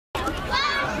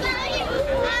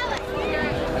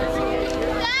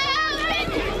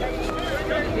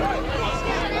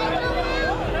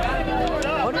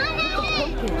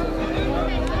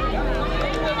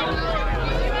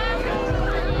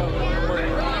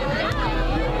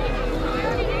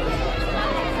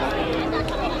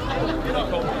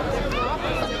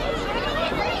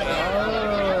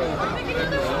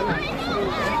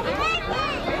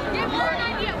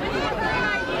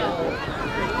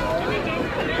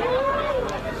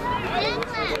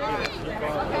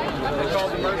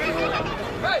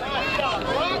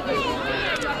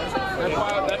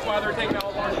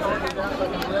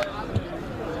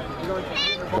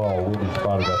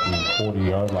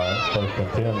First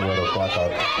and 10, Red Oak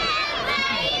Blackhawks.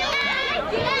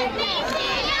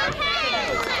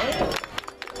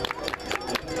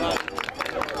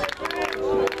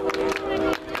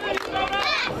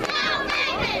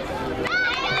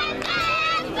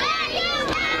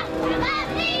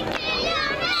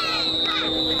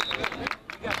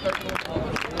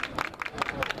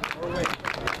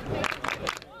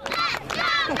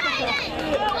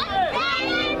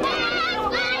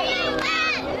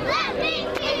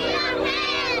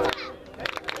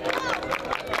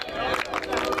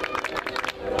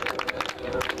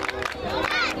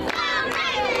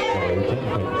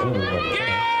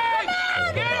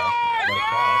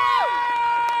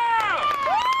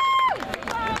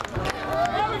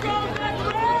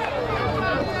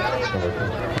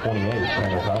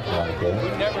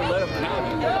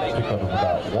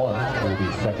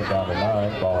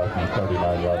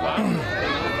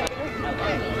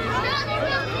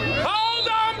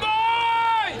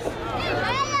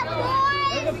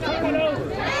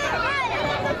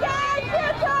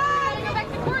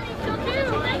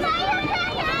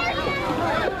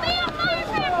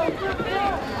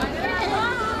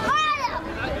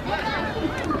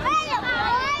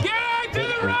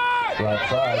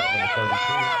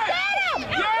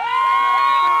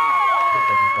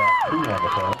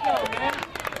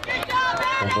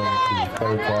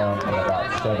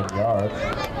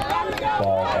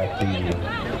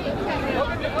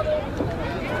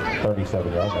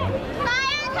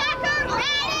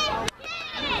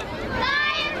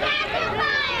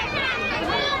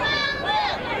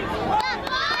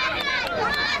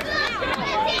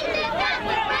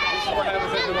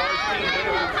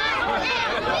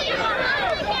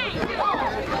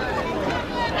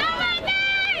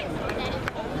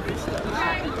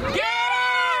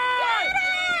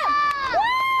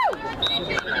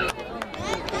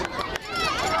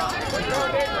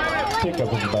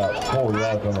 Pickup is about 4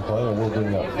 yards on the play, and we'll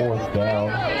bring up fourth down.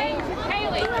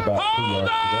 About 2 yards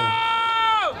to go.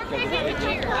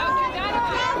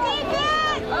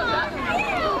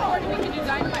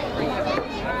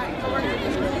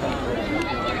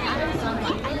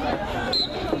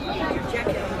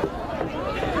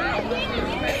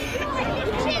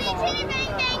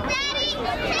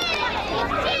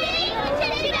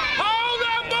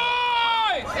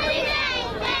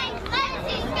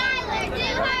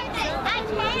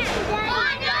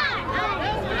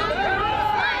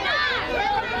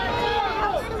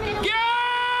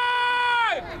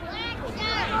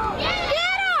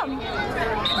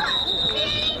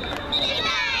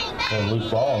 Loose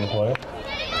ball on the play.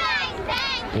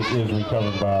 It is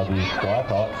recovered by the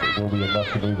Blackhawks. It will be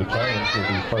enough to do the change. It will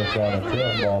be first down and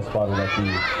 10. Ball spotted at the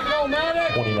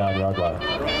 29-yard line.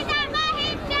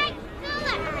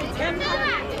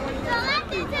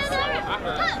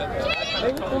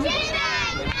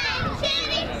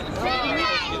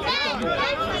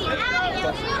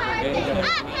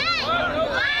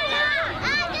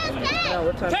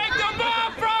 Take the ball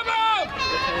from him!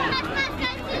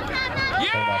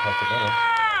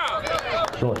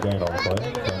 Short gain on the play.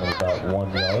 Gain of about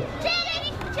 1 yard.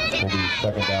 Will be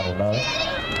second down and 9.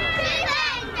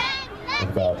 With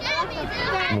about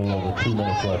a little over 2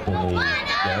 minutes left in the game.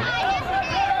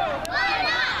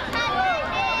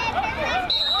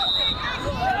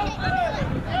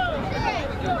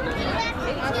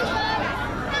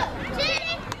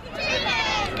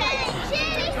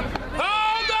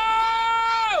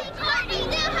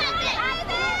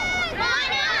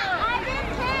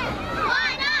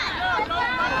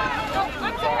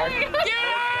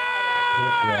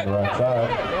 On the right side.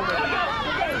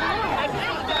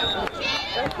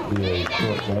 Be a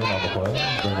short gain on the play.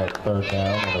 Bring up third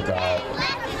down and about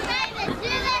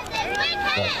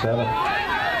 7.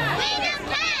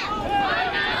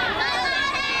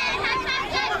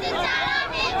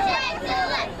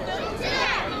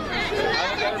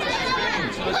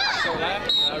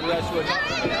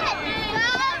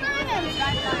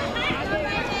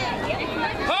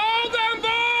 Hold them,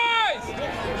 boys!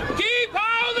 Keep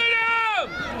holding them!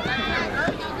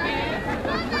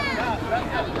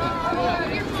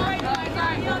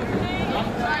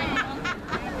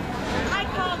 I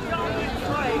called you on this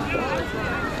way.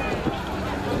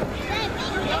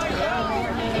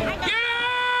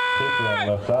 On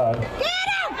the left side. Get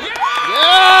him!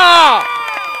 Yeah!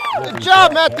 Good job,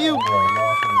 Matthew.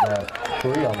 About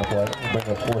 3 on the play. Bring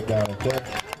up fourth down and 10.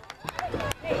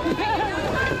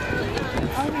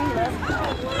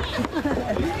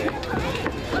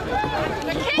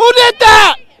 Who did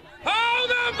that?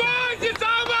 Hold on, boys! It's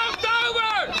almost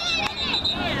over! Yeah!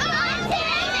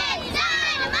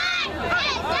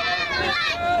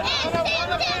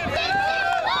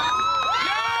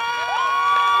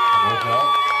 Red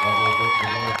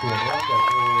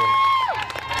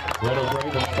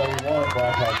Ravens 31,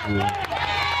 Blackhawks win. I'd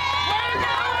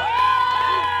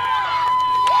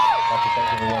like to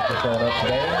thank everyone for showing up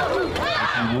today. If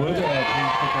you would,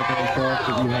 please pick up any cards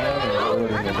that you have and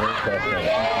order in the broadcast.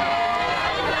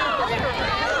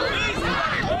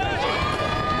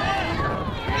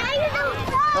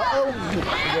 Uh-oh.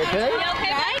 You okay? You okay?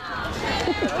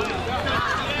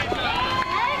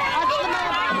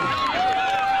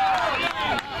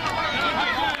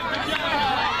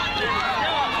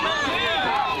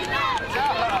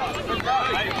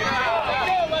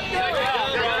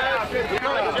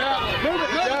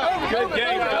 Good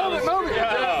game, fellas. Good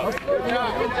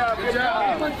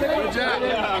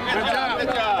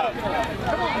job.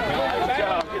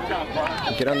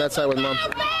 Get on that side with Mom. Yeah,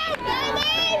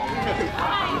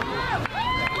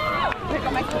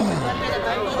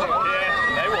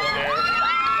 they won't care.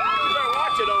 You better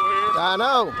watch it over here. I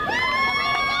know.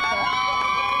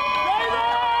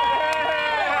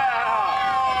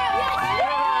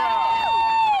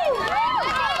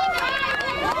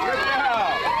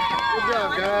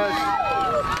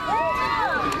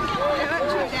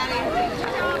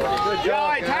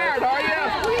 Y'all ain't tired, are you?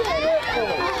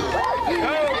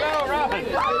 Go, Robin.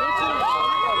 Yeah.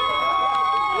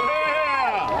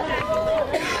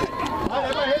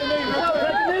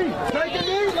 Take a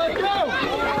knee, let's go.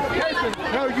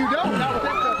 No, you don't.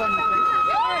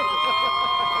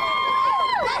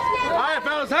 All right,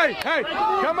 fellas, hey,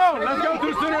 come on. Let's go to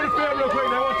the center of the field real quick.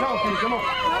 They want to talk to you. Come on.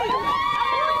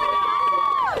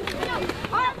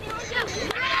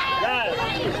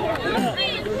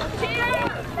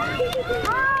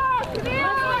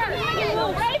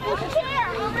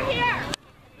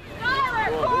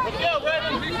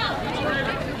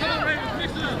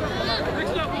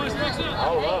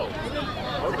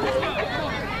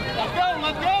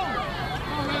 Let's go.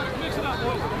 Mix it up,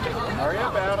 boys. Hurry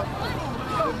up, Adam.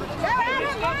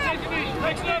 Take it easy.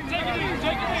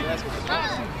 Take it easy. Let's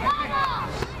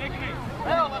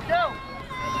go.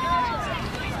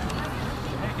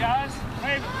 Hey, guys.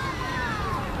 Hey.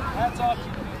 Hats off to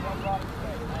you.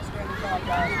 Outstanding job,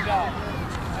 guys. Good job.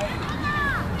 Hey,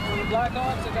 for the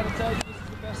Blackhawks, I got to tell you, this is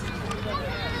the best season we've ever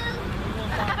had. We won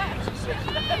 5 games this season.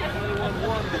 We only won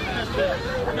 1 of the last 2.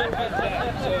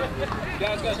 So,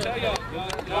 guys, got to tell y'all.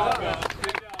 Good job, man.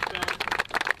 Good job, man.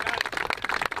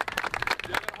 You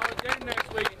got a hard game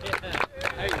next week.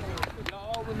 Hey,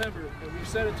 y'all all remember, and we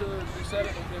said it until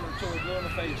we're blue in the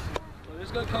face.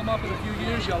 It's going to come up in a few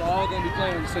years, y'all are all going to be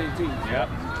playing on the same team. Yep.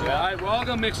 All right, we're all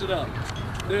going to mix it up.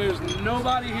 There's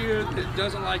nobody here that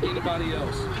doesn't like anybody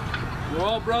else. We're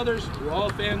all brothers, we're all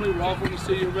family, we're all from the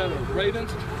city of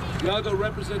Ravens. Y'all go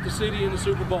represent the city in the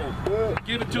Super Bowl.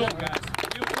 Give it to them, guys.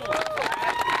 Give it to them.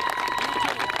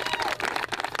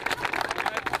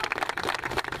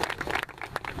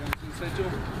 You got anything to say to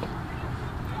them?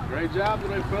 Great job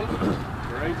today, fellas.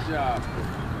 Great job.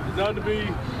 There's nothing to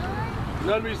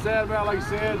be sad about. Like you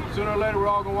said, sooner or later we're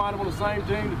all going to wind up on the same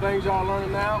team. The things y'all are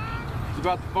learning now, it's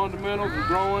about the fundamentals and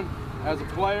growing as a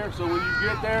player. So when you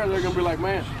get there, they're going to be like,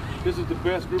 man, this is the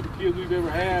best group of kids we've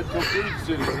ever had come through the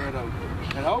city of Red Oak.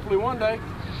 And hopefully one day,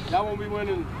 y'all won't be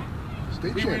winning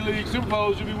Pee Wee League Super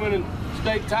Bowls, you'll be winning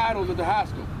state titles at the high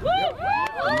school.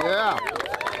 Yeah.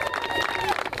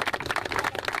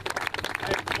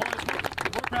 Hey, boys,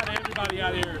 we're proud of everybody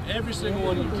out here. Every single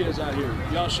one of you kids out here.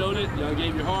 Y'all showed it. Y'all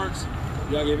gave your hearts.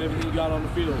 Y'all gave everything you got on the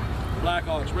field.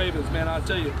 Blackhawks, Ravens, man, I'll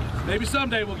tell you, maybe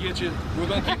someday we'll get you. We're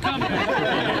going to keep coming.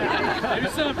 Maybe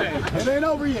someday. It ain't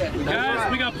over yet. Guys,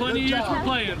 we got plenty of years for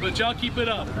playing, but y'all keep it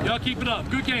up. Y'all keep it up.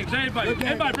 Good games, everybody.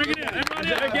 Everybody, bring it in. Everybody,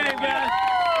 good game, guys.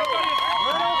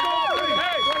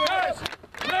 Hey, guys,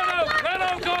 Red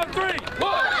Oak on 3. 1,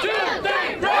 2, 3,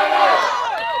 Red Oak!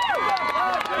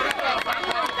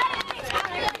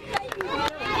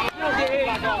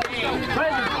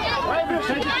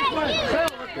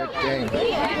 Good game.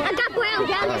 I got brown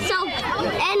down so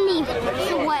any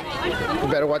sweat. You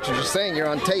better watch what you're saying. You're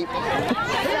on tape.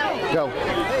 Go.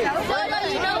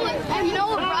 You know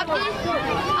what Rocky?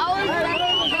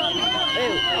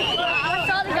 I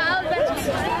saw the guy that was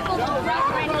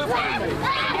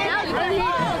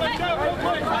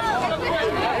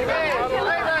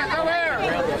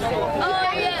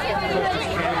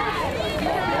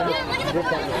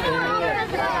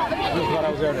This is what I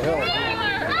was there to help.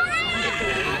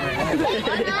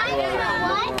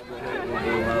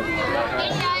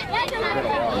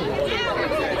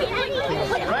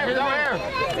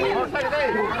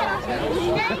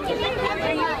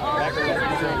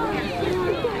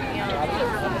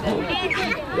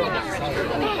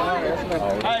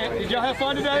 Hey, did y'all have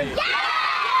fun today?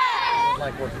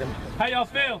 like working them. How y'all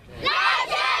feel?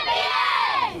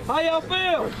 Champions! How y'all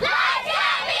feel? Champions!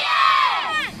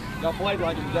 Y'all played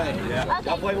like it today. Yeah.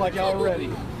 Y'all played like y'all were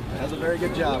ready. That's a very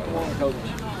good job. Come on, coach.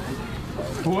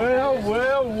 Well.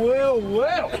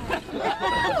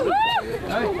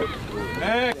 Hey,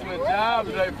 excellent job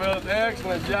today, fellas.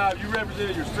 Excellent job. You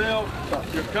represented yourself,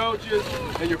 your coaches,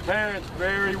 and your parents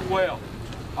very well.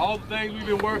 All the things we've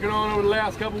been working on over the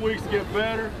last couple of weeks to get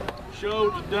better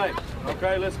showed today.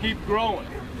 Okay, let's keep growing.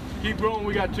 Keep growing.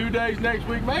 We got 2 days next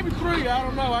week, maybe 3. I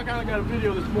don't know. I kind of got a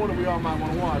video this morning we all might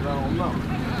want to watch. I don't know.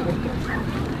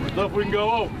 Stuff we can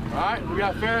go over. All right, we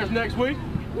got Ferris next week.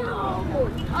 Yeah.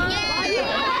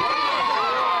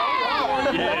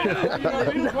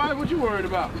 What you worried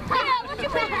about?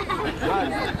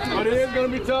 But it is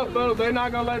going to be tough, fellas. They're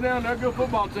not going to let down. They're a good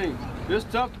football team. It's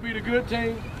tough to beat a good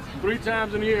team 3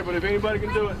 times in a year, but if anybody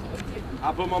can do it,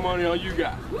 I put my money on you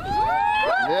guys.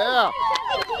 Yeah.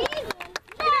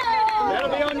 That'll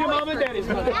be on your mom and daddy's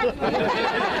money.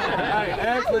 Hey,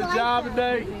 excellent job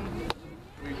today.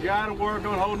 We got to work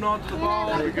on holding on to the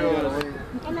ball because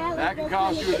that can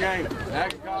cost you a game.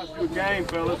 That can cost you a game,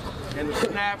 fellas. And the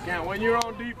snap count. When you're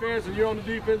on defense and you're on the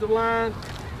defensive line,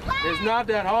 it's not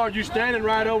that hard. You're standing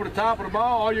right over the top of the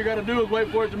ball. All you got to do is wait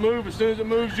for it to move. As soon as it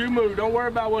moves, you move. Don't worry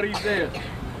about what he says.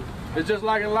 It's just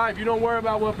like in life. You don't worry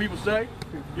about what people say.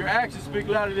 Your actions speak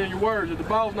louder than your words. If the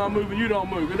ball's not moving, you don't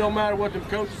move. It don't matter what the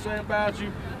coaches say about you,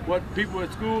 what people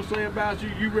at school say about you.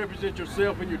 You represent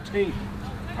yourself and your team.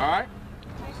 All right?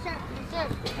 Yes, sir. Yes,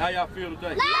 sir. How y'all feel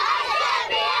today?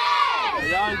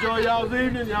 Champions! Y'all enjoy y'all's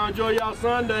evening. Y'all enjoy y'all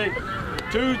Sunday.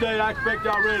 Tuesday, I expect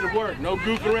y'all ready to work. No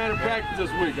goofing around in practice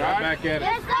this week, all right? Back at it.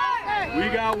 Yes, sir! We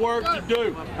got work to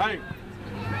do. Hey,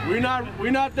 we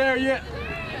not there yet.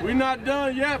 We're not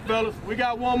done yet, fellas. We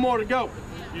got one more to go.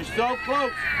 You're so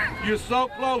close. You're so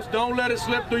close. Don't let it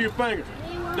slip through your fingers.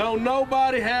 Don't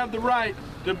nobody have the right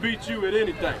to beat you at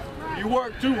anything. You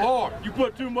work too hard. You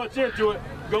put too much into it.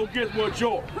 Go get what's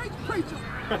yours. Go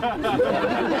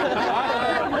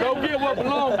get what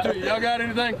belongs to you. Y'all got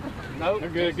anything? Nope.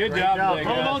 Good job. Hold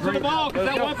on to the ball, because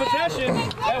that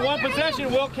one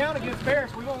possession will count against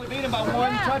Ferris. We've only beat him by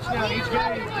 1 touchdown each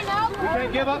game. We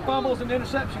can't give up fumbles and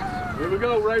interceptions. Here we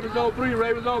go. Ravens on 3.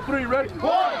 Ravens on 3. Ready? 1, 2,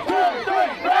 3,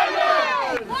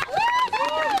 Ravens!